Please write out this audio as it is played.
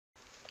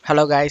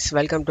Hello guys,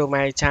 welcome to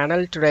my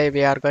channel. Today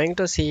we are going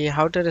to see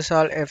how to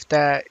resolve if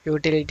the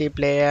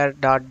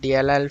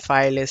unityplayer.dll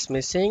file is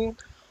missing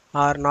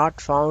or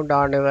not found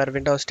on your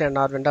Windows 10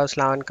 or Windows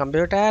 11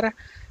 computer.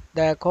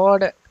 The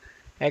code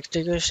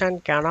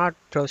execution cannot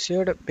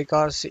proceed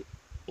because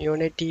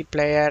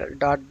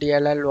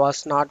unityplayer.dll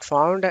was not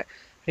found.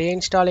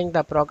 Reinstalling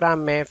the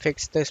program may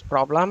fix this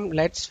problem.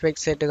 Let's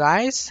fix it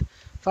guys.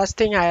 First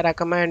thing I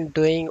recommend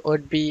doing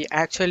would be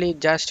actually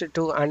just to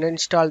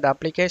uninstall the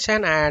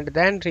application and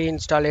then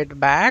reinstall it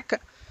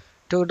back.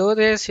 To do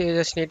this, you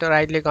just need to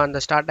right click on the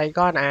start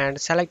icon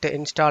and select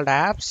installed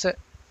apps.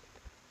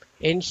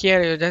 In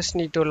here, you just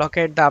need to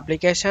locate the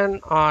application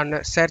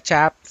on search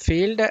app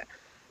field,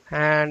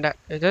 and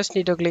you just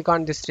need to click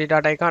on this three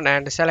dot icon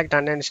and select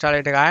uninstall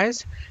it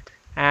guys,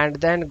 and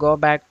then go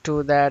back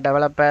to the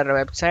developer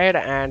website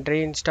and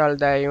reinstall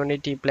the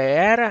Unity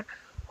player.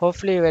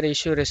 Hopefully your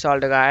issue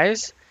resolved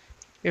guys.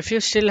 If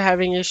you're still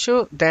having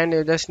issue, then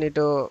you just need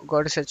to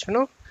go to search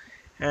menu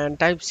and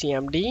type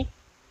cmd,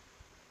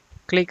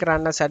 click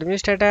run as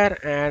administrator,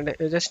 and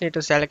you just need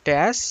to select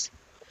yes.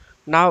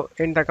 Now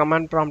in the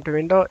command prompt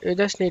window, you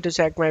just need to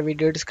check my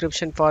video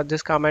description for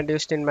this command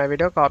used in my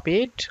video,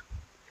 copy it,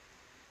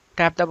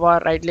 tap the bar,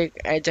 right click,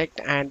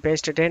 eject and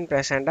paste it in,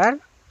 press enter.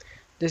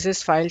 This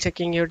is file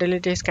checking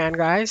utility scan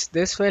guys.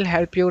 This will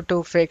help you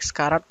to fix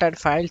corrupted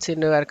files in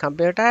your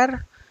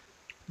computer.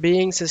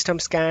 Being system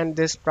scan,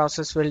 this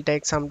process will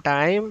take some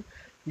time.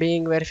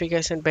 Being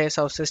verification phase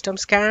of system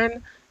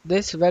scan,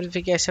 this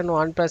verification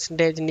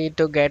 1% need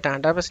to get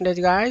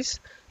 100% guys.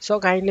 So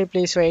kindly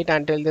please wait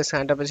until this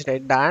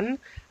 100% done.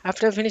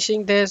 After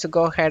finishing this,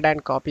 go ahead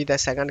and copy the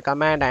second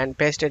command and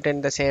paste it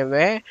in the same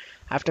way.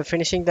 After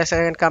finishing the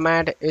second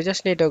command, you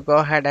just need to go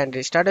ahead and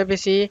restart your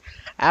PC.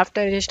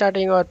 After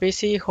restarting your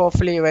PC,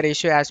 hopefully your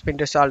issue has been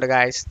resolved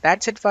guys.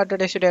 That's it for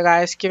today's video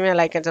guys. Give me a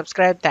like and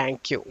subscribe.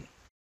 Thank you.